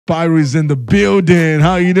Spyro is in the building.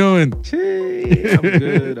 How you doing? I'm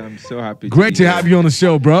good. I'm so happy. Great to have you on the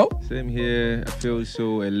show, bro. Same here. I feel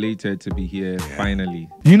so elated to be here finally.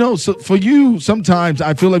 You know, so for you, sometimes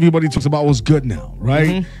I feel everybody talks about what's good now,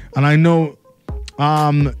 right? And I know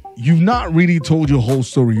you've not really told your whole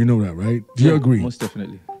story. You know that, right? Do you agree? Most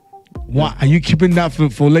definitely. Why are you keeping that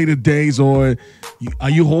for later days, or are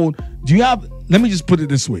you do you have? Let me just put it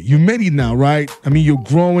this way: you made it now, right? I mean, you're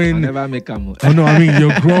growing. I never make a move. Oh no, I mean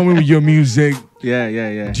you're growing with your music.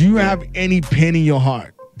 Yeah. Do you have any pain in your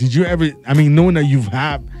heart? Did you ever? I mean, knowing that you've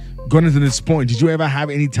gone into this point, did you ever have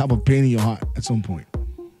any type of pain in your heart at some point?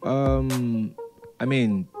 I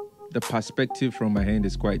mean, the perspective from my hand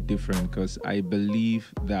is quite different because I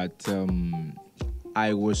believe that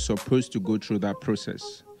I was supposed to go through that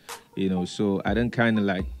process. You know, so I didn't kind of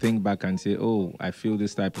like think back and say, oh, I feel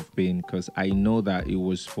this type of pain, because I know that it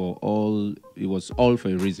was all for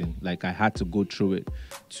a reason. Like I had to go through it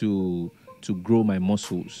to grow my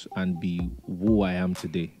muscles and be who I am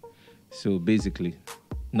today. So basically,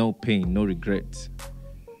 no pain, no regret.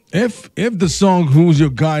 If the song "Who's Your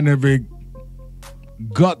Guy" never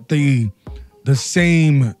got the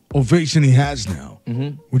same ovation he has now,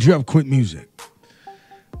 would you have quit music?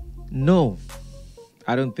 No.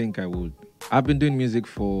 I don't think I would. I've been doing music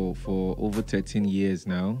for over 13 years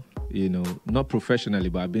now. You know, not professionally,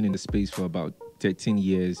 but I've been in the space for about 13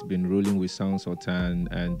 years, been rolling with Sound Sultan,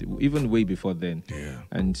 and even way before then. Yeah.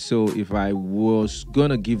 And so if I was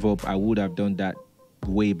gonna give up, I would have done that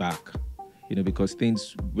way back. You know, because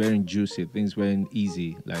things weren't juicy, things weren't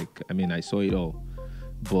easy. Like, I mean, I saw it all.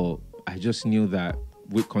 But I just knew that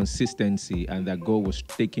with consistency and that God was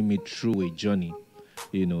taking me through a journey.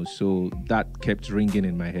 You know, so that kept ringing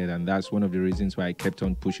in my head, and that's one of the reasons why I kept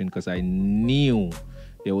on pushing, because I knew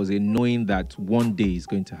there was a knowing that one day is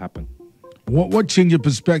going to happen. What changed your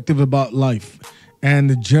perspective about life and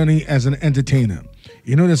the journey as an entertainer?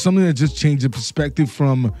 You know, there's something that just changed the perspective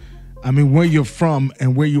from, I mean, where you're from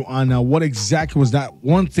and where you are now. What exactly was that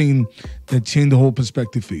one thing that changed the whole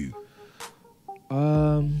perspective for you?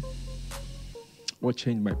 What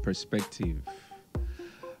changed my perspective?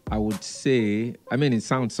 I would say, I mean, it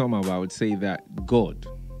sounds somehow, but I would say that God.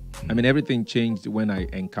 I mean, everything changed when I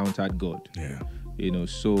encountered God. Yeah. You know,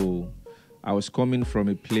 so I was coming from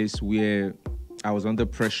a place where I was under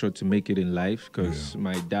pressure to make it in life, because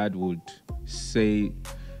my dad would say,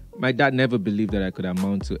 my dad never believed that I could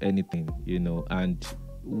amount to anything, you know, and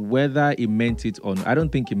whether he meant it or not, I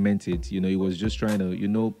don't think he meant it. You know, he was just trying to, you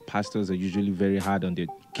know, pastors are usually very hard on their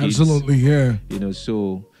kids. Absolutely, yeah. You know,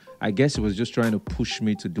 so I guess he was just trying to push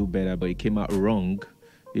me to do better, but it came out wrong,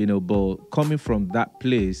 you know. But coming from that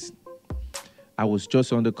place, I was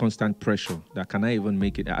just under constant pressure that can I even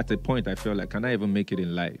make it? At a point, I felt like, can I even make it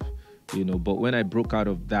in life? You know, but when I broke out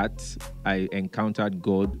of that, I encountered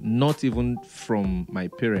God, not even from my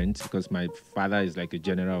parents, because my father is like a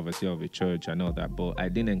general overseer of a church and all that, but I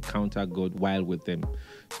didn't encounter God while with them.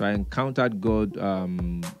 So I encountered God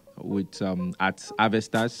at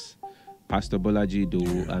Avestas, Pastor Bolaji Do,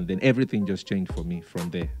 and then everything just changed for me from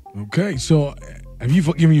there. Okay, so have you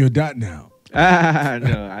forgiven your dad now?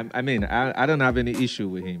 No, I mean, I don't have any issue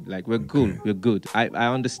with him. Like, we're good. We're good. I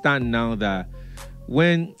understand now that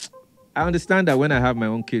when I have my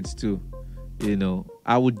own kids too, you know,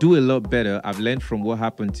 I would do a lot better. I've learned from what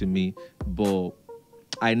happened to me, but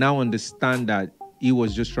I now understand that he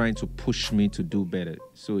was just trying to push me to do better.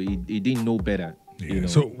 So he didn't know better. Yeah. You know?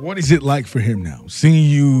 So what is it like for him now, seeing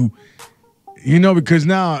you? You know, because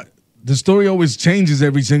now the story always changes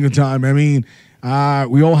every single time. I mean,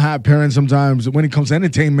 we all have parents sometimes. When it comes to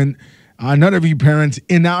entertainment, not every parent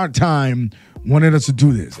in our time wanted us to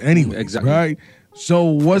do this anyway. Exactly. Right? So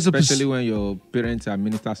what's especially when your parents are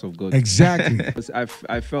ministers of God. Exactly.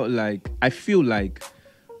 I feel like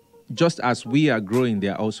just as we are growing, they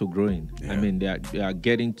are also growing. Yeah. I mean, they are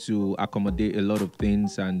getting to accommodate a lot of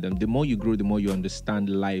things, and the more you grow, the more you understand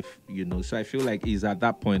life, you know. So I feel like he's at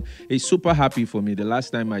that point. He's super happy for me. The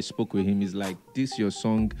last time I spoke with him, he's like, this your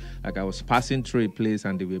song. Like, I was passing through a place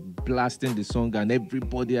and they were blasting the song and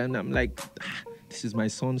everybody, and I'm like, this is my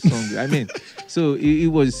son's song. I mean, so it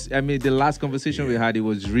was, I mean, the last conversation we had, he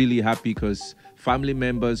was really happy because family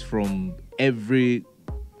members from every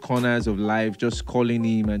corners of life just calling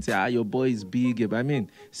him and say, your boy is big. I mean,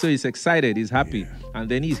 so he's excited, he's happy, and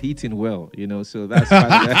then he's eating well, you know. So that's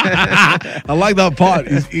I like that part.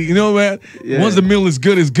 You know, man, once the meal is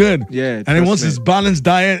good, it's good. Yeah, and then once it's balanced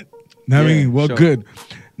diet, I mean, well, good.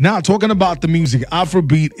 Now, talking about the music,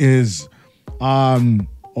 Afrobeat is,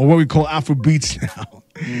 or what we call Afrobeats now,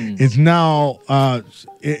 it's now,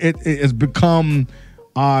 it has become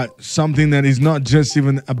something that is not just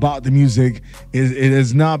even about the music. It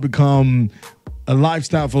has now become a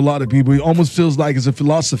lifestyle for a lot of people. It almost feels like it's a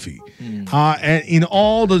philosophy. And in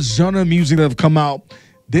all the genre of music that have come out,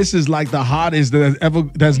 this is like the hottest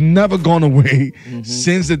that's never gone away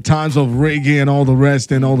since the times of reggae and all the rest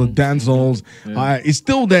and all the dance halls. It's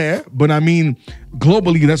still there, but I mean,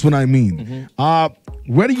 globally, that's what I mean.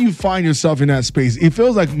 Where do you find yourself in that space? It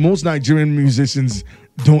feels like most Nigerian musicians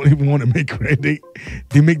don't even want to make credit.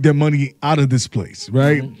 They make their money out of this place,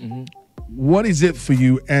 right? What is it for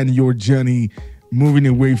you and your journey moving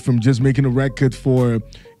away from just making a record for,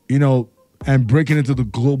 and breaking into the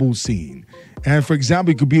global scene? And for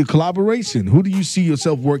example, it could be a collaboration. Who do you see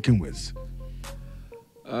yourself working with?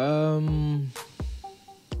 Who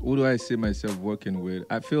do I see myself working with?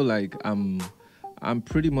 I feel like I'm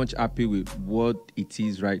pretty much happy with what it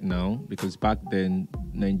is right now, because back then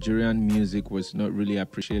Nigerian music was not really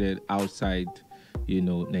appreciated outside,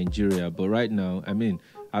 Nigeria. But right now, I mean,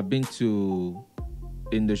 I've been to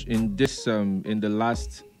in the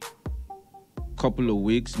last couple of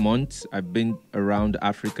weeks, months, I've been around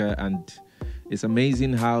Africa, and it's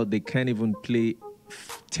amazing how they can't even play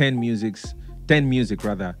 10 music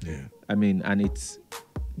rather. Yeah. I mean, and it's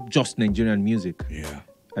just Nigerian music. Yeah.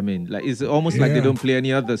 I mean, like it's almost like they don't play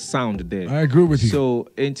any other sound there. I agree with you. So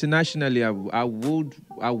internationally, I would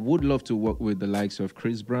love to work with the likes of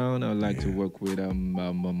Chris Brown. I'd like to work with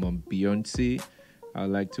Beyonce. I'd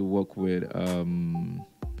like to work with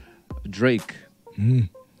Drake.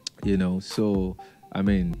 So I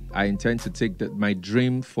mean, I intend to take that. My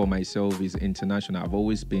dream for myself is international. I've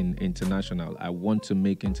always been international. I want to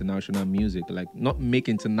make international music. Like, not make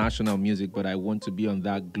international music, but I want to be on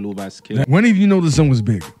that global scale. When did you know the song was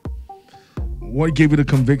big? What gave you the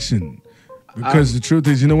conviction? Because the truth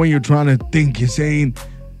is, when you're trying to think, you're saying,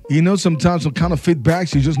 sometimes some kind of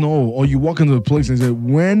feedbacks, you just know, or you walk into a place and say,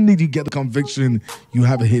 when did you get the conviction you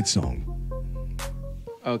have a hit song?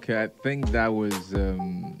 Okay, I think that was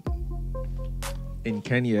in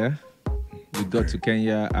Kenya. We got to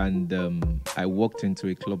Kenya, and I walked into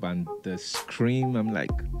a club, and the scream, I'm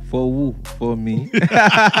like, for who? For me.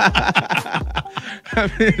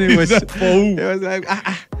 I mean, it was like,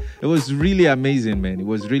 it was really amazing, man. It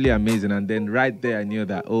was really amazing. And then right there, I knew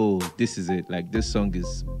that, this is it. Like, this song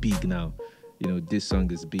is big now. This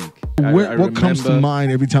song is big. What comes to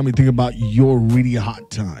mind every time you think about your really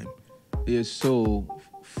hot time? Yeah, so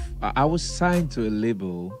I was signed to a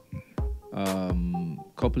label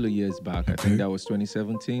couple of years back. I think that was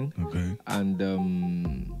 2017. Okay. And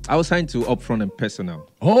I was signed to Upfront and Personal.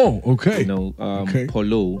 Oh, okay.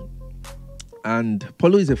 Polo. And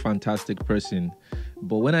Polo is a fantastic person.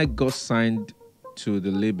 But when I got signed to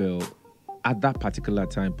the label, at that particular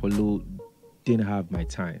time, Polo didn't have my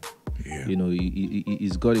time. Yeah.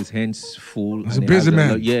 He's got his hands full. He's a busy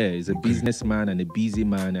man. He's a businessman and a busy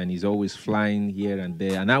man, and he's always flying here and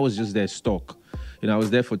there. And I was just there stuck. I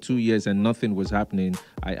was there for 2 years and nothing was happening.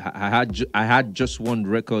 I had just one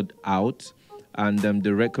record out, and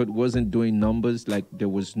the record wasn't doing numbers. Like, there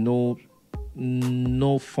was no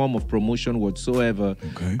form of promotion whatsoever.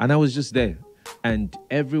 Okay. And I was just there, and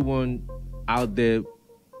everyone out there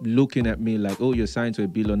looking at me like, oh, you're signed to a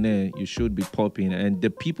billionaire, you should be popping. And the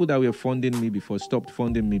people that were funding me before stopped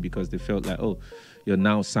funding me because they felt like, oh, you're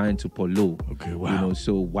now signed to Polo. Okay, wow.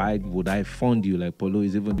 So why would I fund you? Like, Polo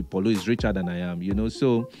is richer than I am,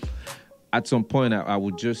 So at some point, I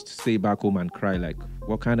would just stay back home and cry, like,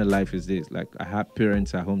 what kind of life is this? Like, I had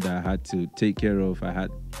parents at home that I had to take care of. I had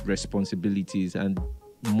responsibilities, and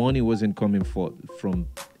money wasn't coming from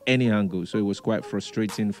any angle. So it was quite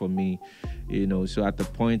frustrating for me, So at the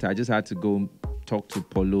point, I just had to go talk to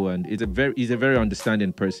Polo, and he's a very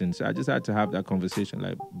understanding person. So I just had to have that conversation,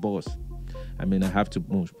 like, boss, I mean, I have to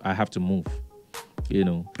move.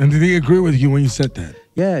 And did he agree with you when you said that?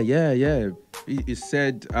 Yeah. He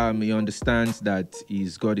said he understands that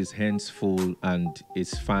he's got his hands full and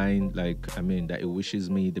it's fine. Like, I mean, that he wishes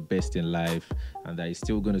me the best in life and that he's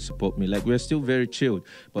still going to support me. Like, we're still very chilled.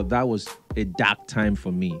 But that was a dark time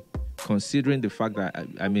for me, considering the fact that,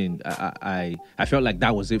 I felt like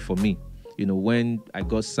that was it for me. When I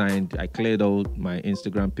got signed, I cleared out my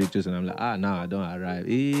Instagram pictures and I'm like, no, I don't arrive.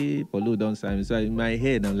 Polo don't sign me. So in my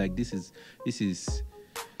head, I'm like, this is This is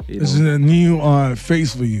a new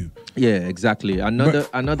phase for you. Yeah, exactly.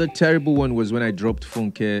 Another terrible one was when I dropped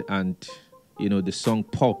Funke and, the song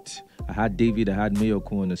popped. I had David, I had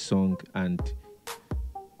Mayorkun on the song, and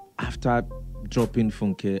after dropping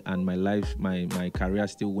Funke and my career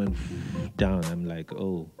still went down, I'm like,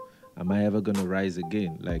 oh, am I ever gonna rise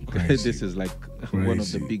again? Like this is like Crazy. one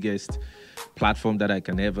of the biggest platform that I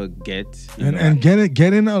can ever get. And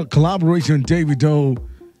getting a collaboration with Davido,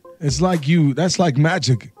 it's like that's like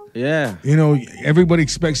magic. Yeah. You know, everybody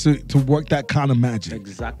expects to work that kind of magic.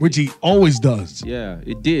 Exactly. Which he always does. Yeah,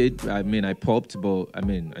 it did. I mean, I popped, but I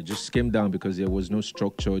mean, I just came down because there was no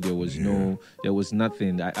structure. There was there was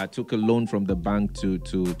nothing. I took a loan from the bank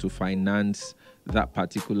to finance that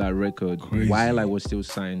particular record while I was still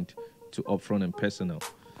signed to Upfront and Personal.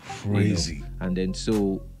 Crazy. You know? And then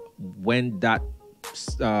so when that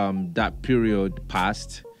period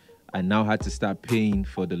passed, I now had to start paying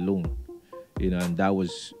for the loan. You know, and that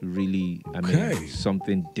was really, I mean,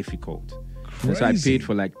 something difficult. And so I paid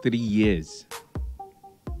for like 3 years.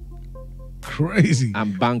 Crazy.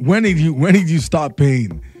 I'm banked. When did you start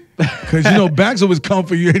paying? Because you know banks always come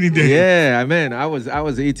for you any day. Yeah, I mean, I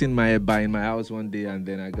was eating my eba in my house one day, and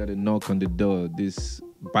then I got a knock on the door. This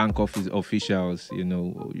bank office officials, you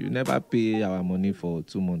know, you never pay our money for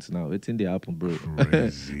 2 months now. It's in the happen, bro.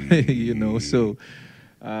 Crazy. You know, so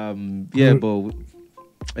yeah, but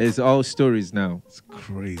it's all stories now. It's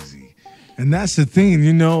crazy. And that's the thing,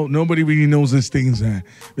 you know, nobody really knows these things, man.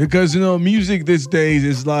 Because, you know, music these days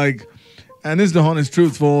is like, and this is the honest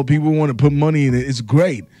truth for all people who want to put money in it. It's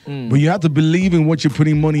great. But you have to believe in what you're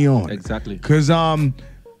putting money on. Exactly. Because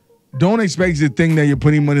don't expect to think that you're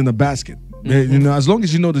putting money in the basket. You know, as long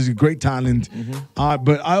as you know there's a great talent.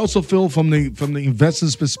 But I also feel from the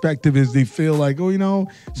investor's perspective is they feel like, oh, you know,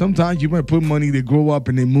 sometimes you might put money, they grow up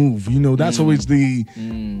and they move. You know, that's always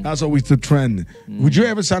the trend. Would you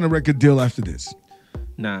ever sign a record deal after this?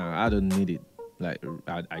 Nah, I don't need it. Like,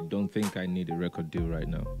 I don't think I need a record deal right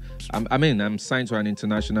now. I'm signed to an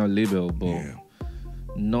international label, but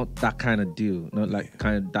not that kind of deal. Not like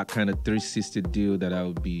that kind of 360 deal that I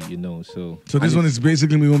would be, you know. So this one is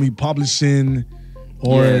basically going to be publishing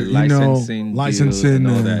or licensing and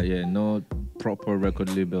all that. Yeah, no proper record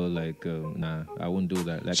label. Like, nah, I won't do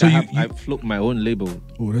that. Like, so I float my own label.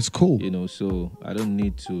 Oh, that's cool. You know, so I don't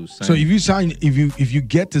need to sign. So if you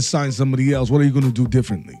get to sign somebody else, what are you going to do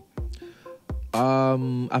differently?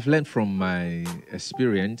 I've learned from my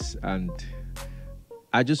experience, and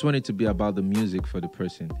I just want it to be about the music for the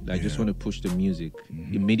person. I just want to push the music.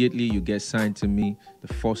 Immediately you get signed to me,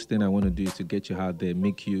 the first thing I want to do is to get you out there,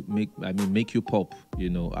 make you pop. You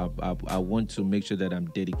know, I want to make sure that I'm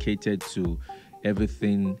dedicated to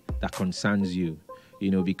everything that concerns you.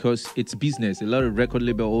 You know, because it's business. A lot of record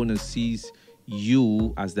label owners sees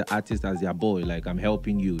you as the artist as their boy. Like, I'm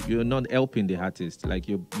helping you. You're not helping the artist. Like,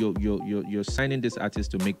 you're signing this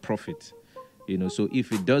artist to make profit. You know, so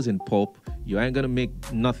if it doesn't pop, you ain't gonna make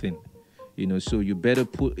nothing. You know, so you better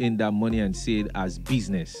put in that money and see it as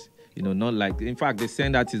business. You know, not like, in fact, they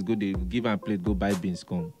send artists go, they give and plate, go buy beans,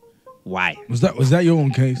 come. Why? Was that your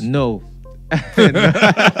own case? No.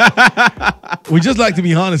 We just like to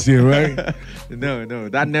be honest here, right? No,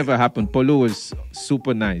 that never happened. Polo was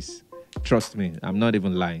super nice. Trust me, I'm not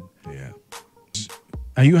even lying. Yeah.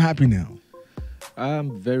 Are you happy now?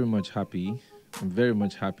 I'm very much happy. I'm very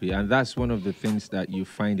much happy. And that's one of the things that you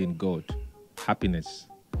find in God. Happiness.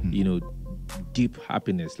 You know, deep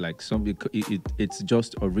happiness. Like it's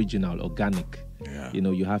just original, organic. Yeah. You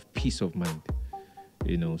know, you have peace of mind.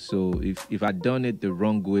 You know, so if I'd done it the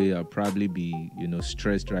wrong way, I'd probably be, you know,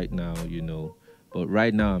 stressed right now, you know. But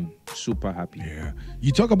right now, I'm super happy. Yeah.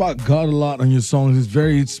 You talk about God a lot on your songs. It's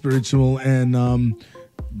very spiritual and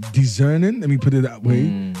discerning. Let me put it that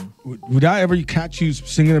way. Would I ever catch you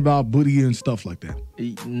singing about booty and stuff like that?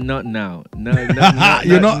 Not now. No,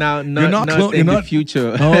 you're not now. in The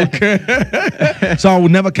future. Okay. So I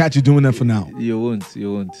would never catch you doing that for now. You won't.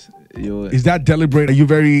 Is that deliberate? Are you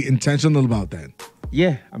very intentional about that?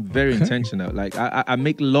 Yeah, I'm very intentional. Like, I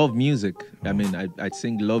make love music. I mean, I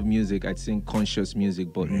sing love music. I sing conscious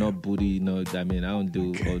music, but not booty. No, I mean, I don't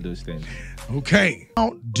do all those things. Okay.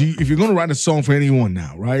 Now, if you're going to write a song for anyone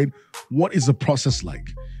now, right? What is the process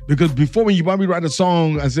like? Because before, when you probably write a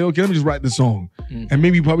song, I say, okay, let me just write the song. And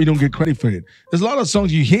maybe you probably don't get credit for it. There's a lot of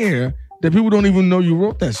songs you hear that people don't even know you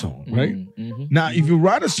wrote that song, right? Now, if you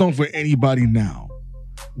write a song for anybody now,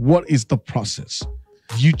 what is the process?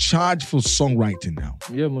 You charge for songwriting now?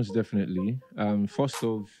 Yeah, most definitely. First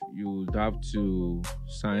off, you would have to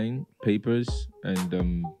sign papers,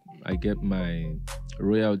 and I get my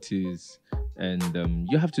royalties, and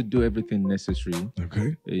you have to do everything necessary.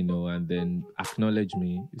 Okay. You know, and then acknowledge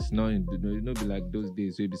me. It's not be like those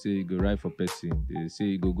days where you say you go write for person. They say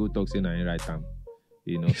you go talk, say I ain't write time.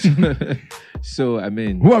 You know. So I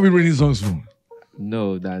mean, who are we writing songs for?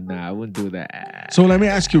 No, I wouldn't do that. So let me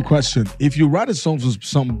ask you a question. If you write a song for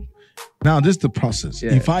Now this is the process.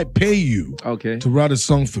 Yeah. If I pay you Okay. to write a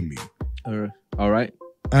song for me, All right.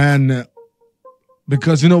 and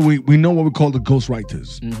because we know what we call the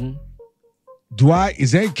ghostwriters. Mm-hmm.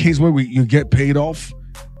 Is there a case where you get paid off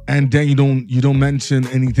and then you don't mention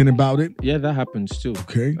anything about it? Yeah, that happens too.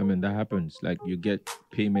 Okay. I mean, that happens. Like you get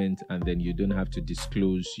payment and then you don't have to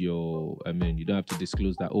disclose you don't have to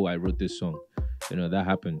disclose that, oh, I wrote this song. That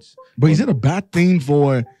happens. But is it a bad thing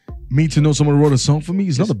for me to know someone wrote a song for me?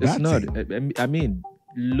 It's not a bad thing. I mean,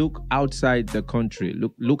 look outside the country.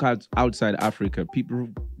 Look outside Africa.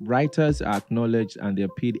 Writers are acknowledged and they're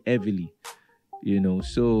paid heavily.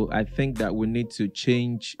 So I think that we need to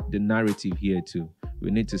change the narrative here too. We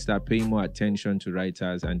need to start paying more attention to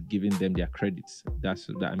writers and giving them their credits. That's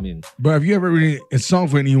what I mean. But have you ever written a song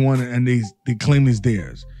for anyone and they claim it's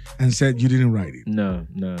theirs and said you didn't write it? No.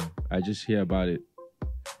 I just hear about it.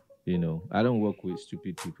 I don't work with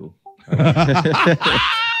stupid people.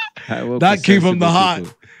 That came from the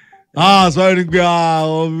heart. Sorry,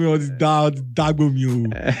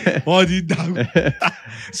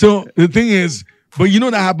 So the thing is, but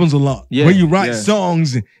that happens a lot. Yeah, when you write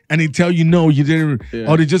songs and they tell you no, you didn't,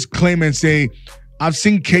 or they just claim and say, I've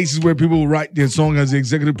seen cases where people will write their song as the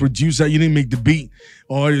executive producer, you didn't make the beat,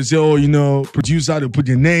 or you say, producer to put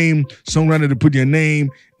your name, songwriter to put your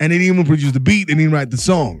name, and they didn't even produce the beat, they didn't write the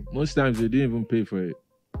song. Most times they didn't even pay for it.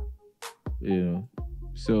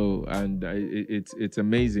 So, and it's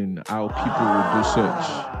amazing how people will do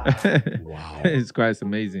such. Wow. It's quite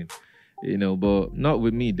amazing, but not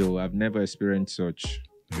with me though. I've never experienced such.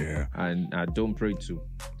 Yeah. And I don't pray to.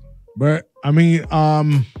 But I mean,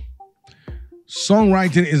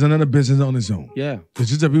 songwriting is another business on its own. Yeah. It's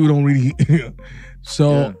just that people don't really.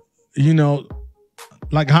 So,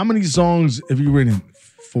 like how many songs have you written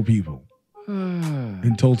for people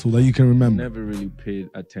in total that you can remember? Never really paid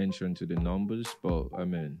attention to the numbers, but I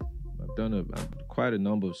mean, I've done quite a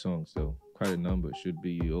number of songs though. Quite a number. Should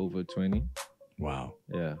be over 20. Wow.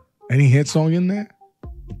 Yeah. Any hit song in there?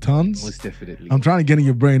 Tons? Most definitely. I'm trying to get in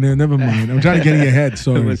your brain there. Never mind. I'm trying to get in your head.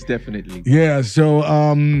 Sorry. Most definitely. Yeah. So,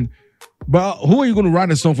 but who are you going to write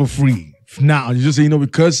a song for free now? You just say,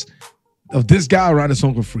 because of this guy, I'll write a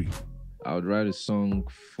song for free. I would write a song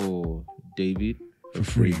for David for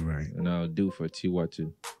free, right? And I'll do for Tiwa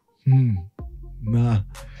too. Nah.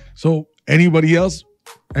 So anybody else?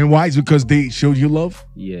 And why? Is it because they showed you love?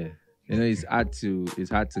 Yeah. It's hard to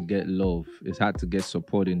get love. It's hard to get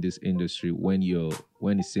support in this industry when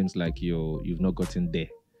it seems like you've not gotten there.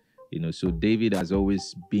 So David has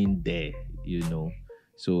always been there,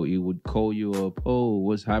 So he would call you up, oh,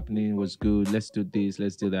 what's happening? What's good? Let's do this,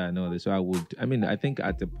 let's do that, and all this. So I think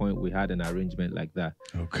at the point we had an arrangement like that.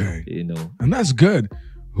 Okay. And that's good.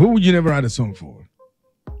 Who would you never write a song for?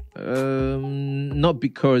 Not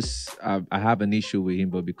because I have an issue with him,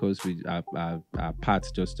 but because our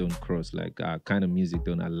paths just don't cross. Like our kind of music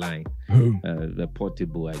don't align. Who? The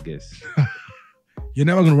Portable, I guess. You're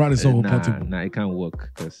never gonna write a song with Portable. Nah, it can't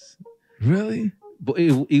work. Really? But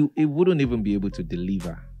it wouldn't even be able to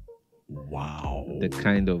deliver. Wow. The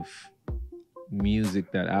kind of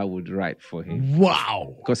music that I would write for him.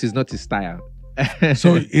 Wow. Because it's not his style.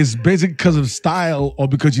 So it's basically because of style, or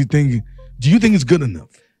because do you think it's good enough?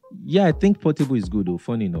 Yeah, I think Portable is good, though.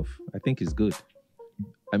 Funny enough, I think it's good.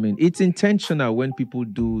 I mean, it's intentional when people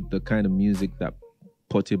do the kind of music that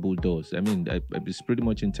Portable does. I mean, it's pretty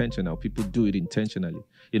much intentional. People do it intentionally.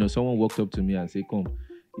 Someone walked up to me and said, "Come,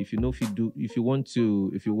 if you want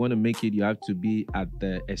to make it, you have to be at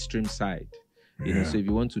the extreme side. So if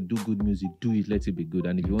you want to do good music, do it, let it be good.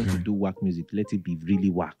 And if you want to do whack music, let it be really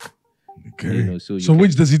whack." Okay. So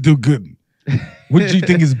which does he do good? Which do you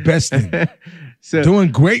think is best in? So,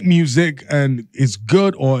 doing great music and it's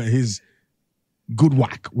good, or his good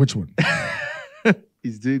whack? Which one?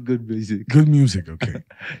 He's doing good music. Good music, okay.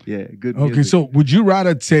 Yeah, good music. Okay, so would you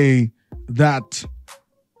rather say that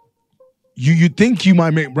you think you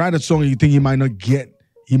might write a song and you think he might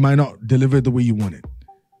not deliver it the way you want it?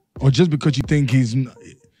 Or just because you think you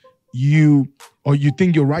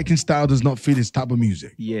think your writing style does not fit his type of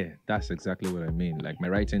music? Yeah, that's exactly what I mean. Like my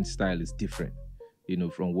writing style is different,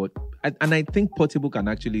 from what... And I think Portable can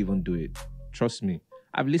actually even do it. Trust me.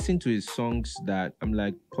 I've listened to his songs that I'm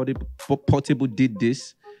like, Portable did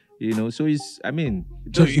this, So he's,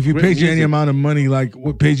 So if he pays you any amount of money, like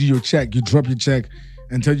what pays you your check, you drop your check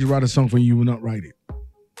and tell you to write a song for you, you will not write it?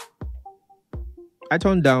 I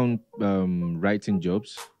turn down writing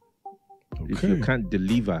jobs. Okay. If you can't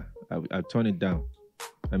deliver, I turn it down.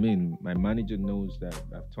 My manager knows that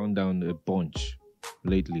I've turned down a bunch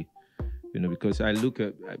lately, because I look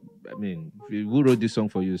at, who wrote this song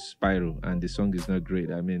for you, Spyro, and the song is not great.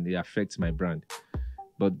 It affects my brand.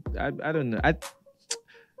 But I don't know.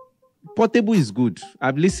 Portable is good.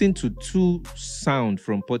 I've listened to 2 sound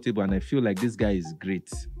from Portable, and I feel like this guy is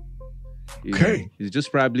great. Okay. He's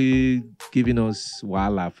just probably giving us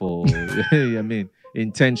wala for, I mean,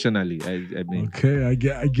 intentionally. I mean. Okay, I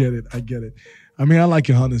get it. I mean, I like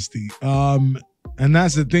your honesty. And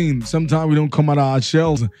that's the thing. Sometimes we don't come out of our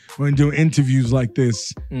shells when doing interviews like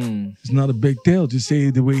this. It's not a big deal. Just say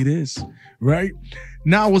it the way it is, right?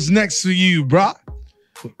 Now, what's next for you, bruh?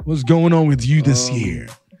 What's going on with you this year?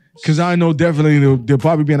 Because I know definitely there'll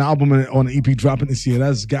probably be an album on an EP dropping this year.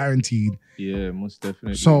 That's guaranteed. Yeah, most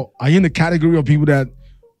definitely. So are you in the category of people that,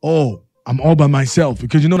 I'm all by myself?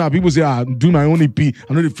 Because you know now people say, I do my own EP. I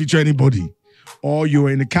don't need to feature anybody. Or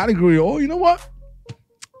you're in the category, you know what?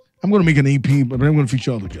 I'm going to make an EP, but I'm going to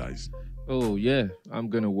feature other guys. Oh, yeah.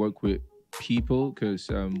 I'm going to work with people because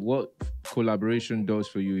what collaboration does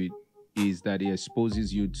for you is that it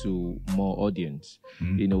exposes you to more audience.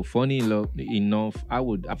 You know, funny enough, I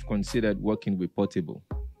would have considered working with Portable,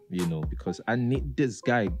 you know, because I need this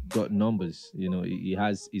guy got numbers, you know, he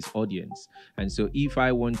has his audience. And so if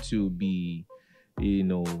I want to be, you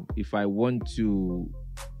know, if I want to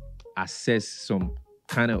assess some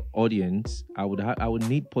kind of audience, I would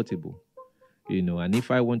need Portable, you know. And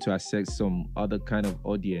if I want to access some other kind of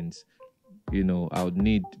audience, you know, I would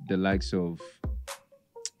need the likes of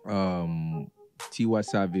Tiwa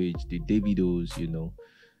Savage, the Davidos, you know.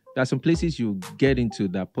 There's some places you get into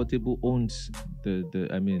that Portable owns the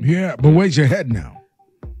I mean. Yeah, but where's your head now?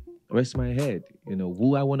 Where's my head? You know,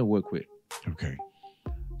 who I want to work with. Okay.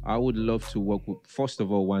 I would love to work with, first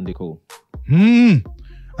of all, Wande Cole.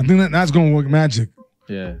 I think that's going to work magic.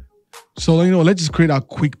 Yeah. So, you know, let's just create our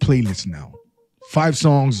quick playlist now. 5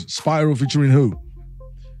 songs, Spyro featuring who?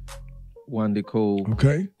 Wande Cole.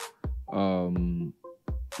 Okay.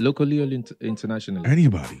 Locally or internationally?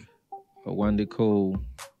 Anybody. Wande Cole.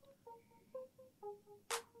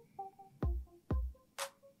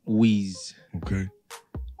 Wiz. Okay.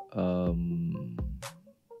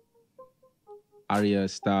 Arya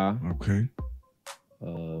Star. Okay.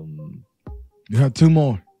 You have 2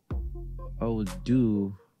 more. I would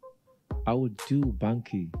do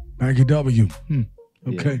Banky. Banky W.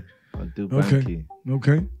 Okay. Yeah, I'll do Banky.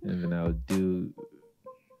 Okay. And then I'll do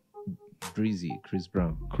Breezy, Chris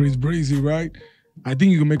Brown. Chris Breezy, right? I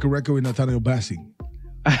think you can make a record with Nathaniel Bassey.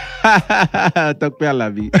 I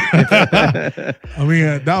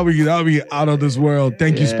mean, that'll be out of this world.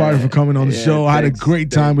 Thank you, Spyro, for coming on the show. I had a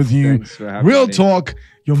great time with you. Real talk.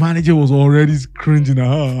 Your manager was already cringing.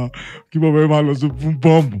 Keep up everybody.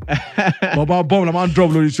 Boom. I'm on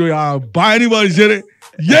trouble to show you buy anybody, shit it.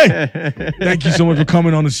 Yeah. Thank you so much for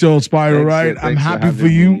coming on the show, Spyro, right? I'm happy for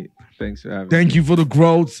you. Thanks for having me. Thank you for the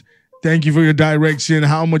growth. Thank you for your direction,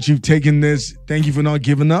 how much you've taken this. Thank you for not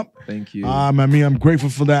giving up. Thank you. I mean, I'm grateful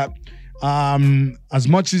for that. As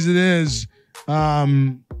much as it is,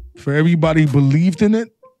 for everybody believed in it,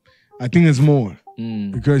 I think there's more.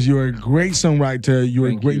 Because you're a great songwriter, you're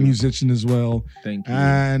a great musician as well. Thank you.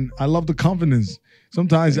 And I love the confidence.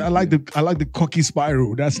 Sometimes I like the cocky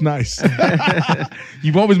Spyro. That's nice.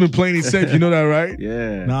 You've always been playing it safe. You know that, right?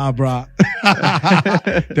 Yeah. Nah, brah.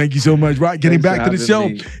 Thank you so much. Right, getting back to the show.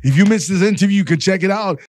 If you missed this interview, you can check it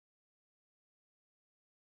out